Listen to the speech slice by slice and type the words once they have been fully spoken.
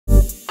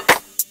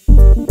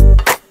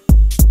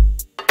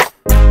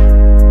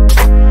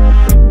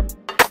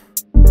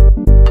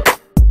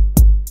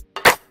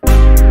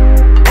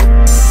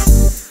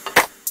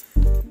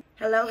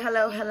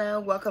Hello.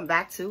 Welcome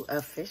back to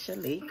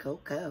Officially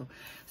Coco.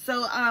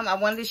 So, I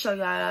wanted to show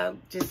y'all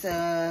just,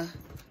 the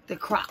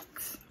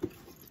Crocs.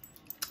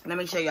 Let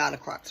me show y'all the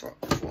Crocs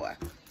before.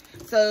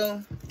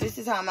 So, this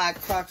is how my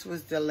Crocs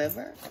was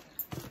delivered.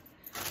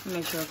 Let me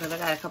make sure, because I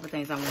got a couple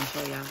things I want to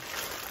show y'all.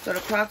 So, the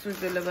Crocs was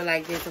delivered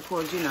like this, of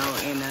course, you know,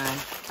 and,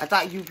 I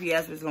thought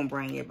UPS was going to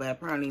bring it, but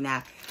apparently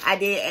not. I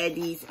did add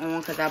these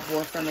on because I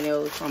bought some of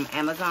those from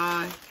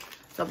Amazon.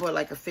 So, I bought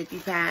like a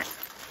 50-pack.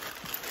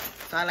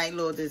 So I like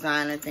little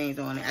designer things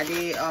on it. I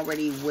did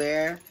already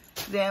wear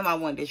them. I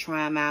wanted to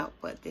try them out,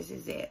 but this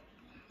is it.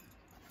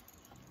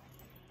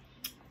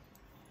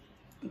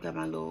 Got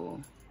my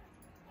little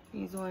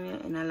things on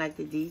it, and I like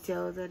the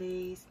details of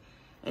these.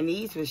 And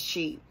these was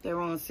cheap. They were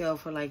on sale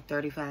for like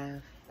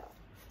 $35.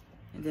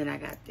 And then I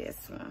got this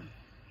one.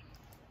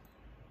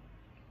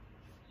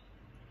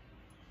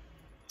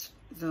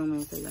 Zoom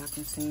in so y'all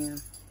can see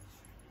them.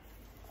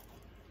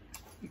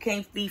 You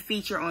can't be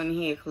featured on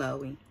here,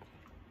 Chloe.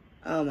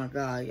 Oh my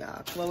God,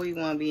 y'all. Chloe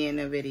want to be in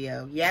the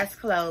video. Yes,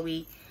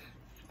 Chloe.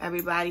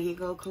 Everybody, here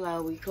go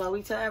Chloe.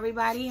 Chloe, tell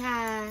everybody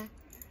hi.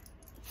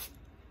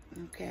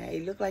 Okay,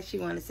 it look like she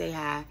want to say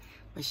hi,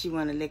 but she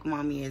want to lick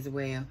mommy as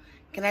well.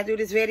 Can I do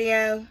this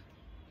video?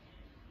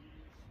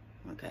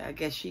 Okay, I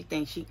guess she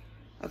thinks she...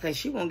 Okay,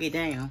 she won't get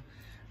down.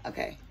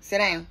 Okay, sit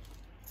down.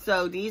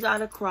 So, these are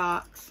the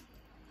Crocs.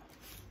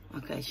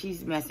 Okay,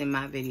 she's messing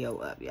my video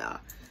up,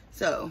 y'all.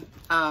 So,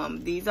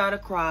 these are the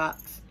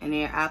Crocs. And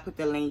there, I'll put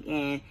the link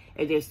in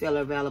if they're still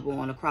available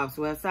on the Crocs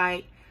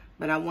website.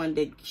 But I wanted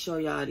to show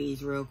y'all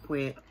these real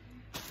quick.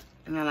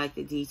 And I like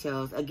the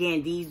details.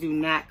 Again, these do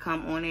not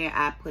come on there.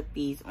 I put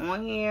these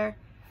on here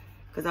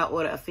because I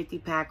ordered a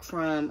 50-pack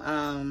from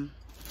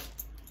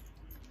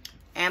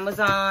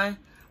Amazon.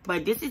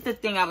 But this is the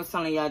thing I was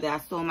telling y'all that I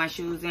store my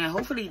shoes in.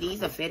 Hopefully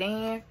these are fit in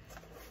here.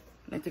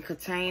 Like the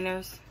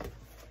containers.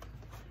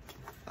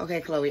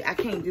 Okay, Chloe, I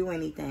can't do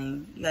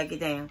anything. You gotta get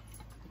down.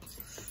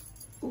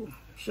 Ooh.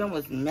 She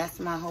almost messed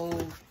my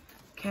whole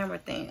camera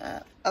thing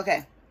up.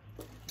 Okay.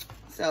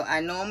 So, I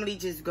normally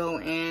just go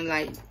in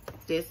like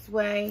this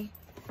way.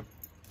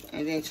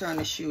 And then turn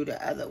the shoe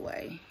the other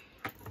way.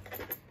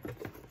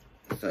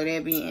 So,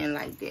 they'll be in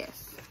like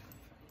this.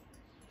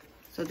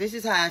 So, this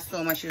is how I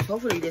store my shoes.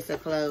 Hopefully, this will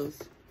close.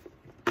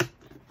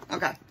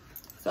 Okay.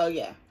 So,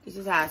 yeah. This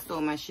is how I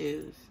store my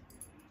shoes.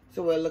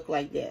 So, it'll look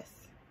like this.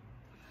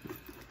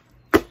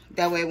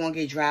 That way it won't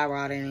get dry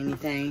rotted or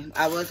anything.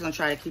 I was going to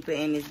try to keep it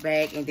in this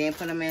bag and then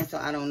put them in. So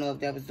I don't know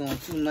if that was doing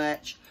too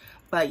much.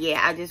 But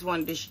yeah, I just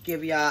wanted to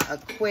give y'all a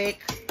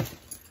quick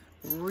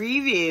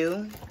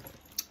review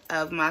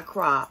of my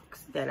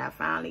Crocs that I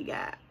finally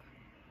got.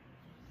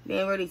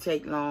 Didn't really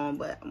take long,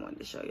 but I wanted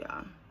to show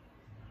y'all.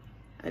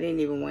 I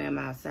didn't even wear them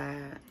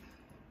outside.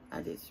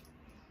 I just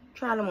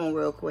tried them on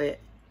real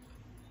quick.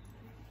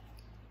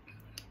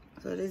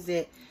 So this is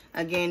it.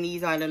 Again,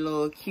 these are the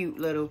little cute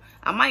little...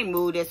 I might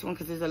move this one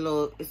because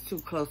it's too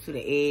close to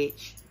the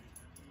edge.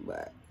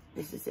 But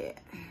this is it.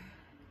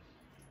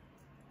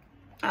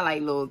 I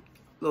like little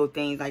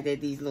things like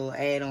that. These little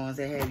add-ons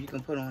that you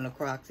can put on the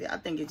Crocs. I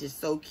think it's just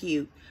so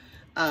cute.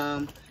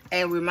 And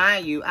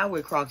remind you, I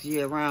wear Crocs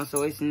year round,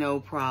 so it's no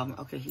problem.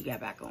 Okay, he got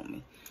back on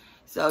me.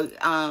 So,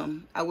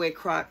 I wear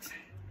Crocs.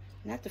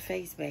 Not the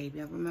face, baby.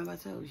 I remember I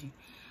told you.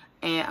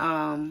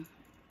 And,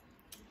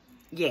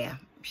 yeah.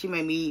 She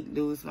made me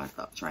lose my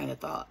train of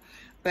thought.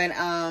 But,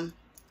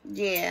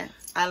 yeah,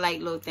 I like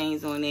little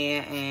things on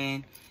there.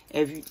 And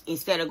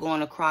instead of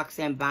going to Crocs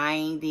and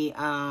buying the,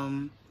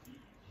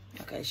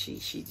 okay, she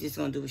just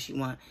going to do what she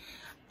want.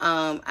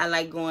 I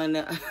like going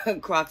to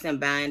Crocs and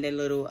buying the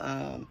little,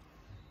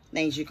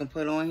 things you can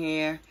put on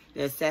here,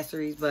 the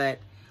accessories. But,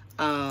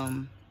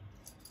 I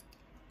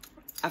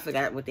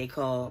forgot what they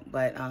call.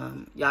 But,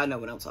 y'all know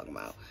what I'm talking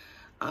about.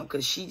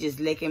 Because she just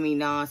licking me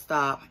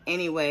nonstop.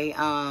 Anyway,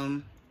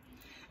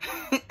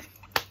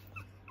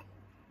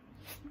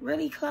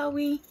 really,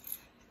 Chloe?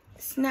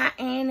 It's not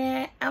in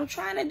it. I'm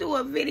trying to do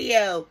a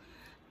video.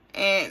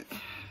 And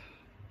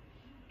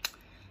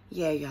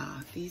yeah,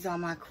 y'all. These are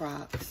my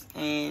Crocs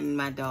and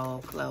my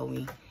dog,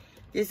 Chloe.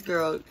 This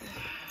girl,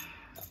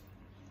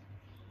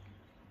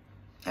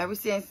 ever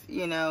since,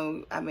 you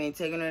know, I've been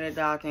taking her to the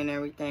doctor and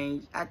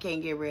everything, I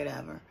can't get rid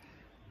of her.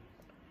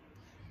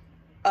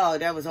 Oh,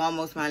 that was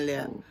almost my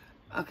lip.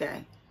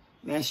 Okay.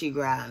 Now she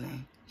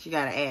growling. She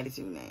got an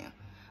attitude now.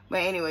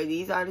 But anyway,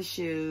 these are the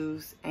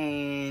shoes,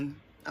 and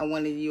I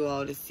wanted you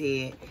all to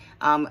see it.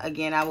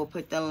 Again, I will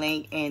put the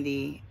link in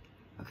the...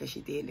 Okay, she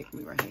did lick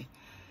me right here.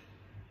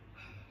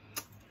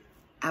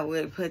 I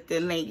will put the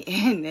link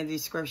in the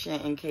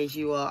description in case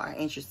you all are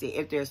interested,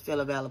 if they're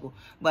still available.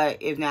 But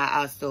if not,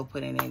 I'll still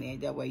put it in there.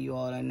 That way you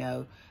all don't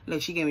know.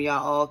 Look, she giving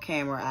y'all all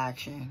camera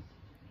action.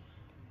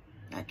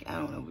 I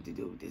don't know what to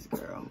do with this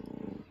girl.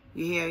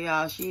 You hear,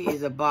 y'all? She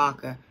is a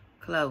barker.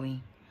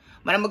 Chloe.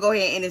 But I'm going to go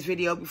ahead and end this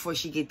video before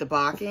she get the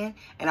barking.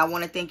 And I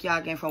want to thank y'all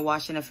again for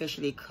watching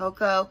Officially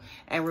Coco.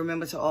 And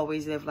remember to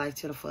always live life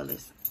to the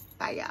fullest.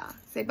 Bye, y'all.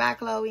 Say bye,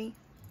 Chloe.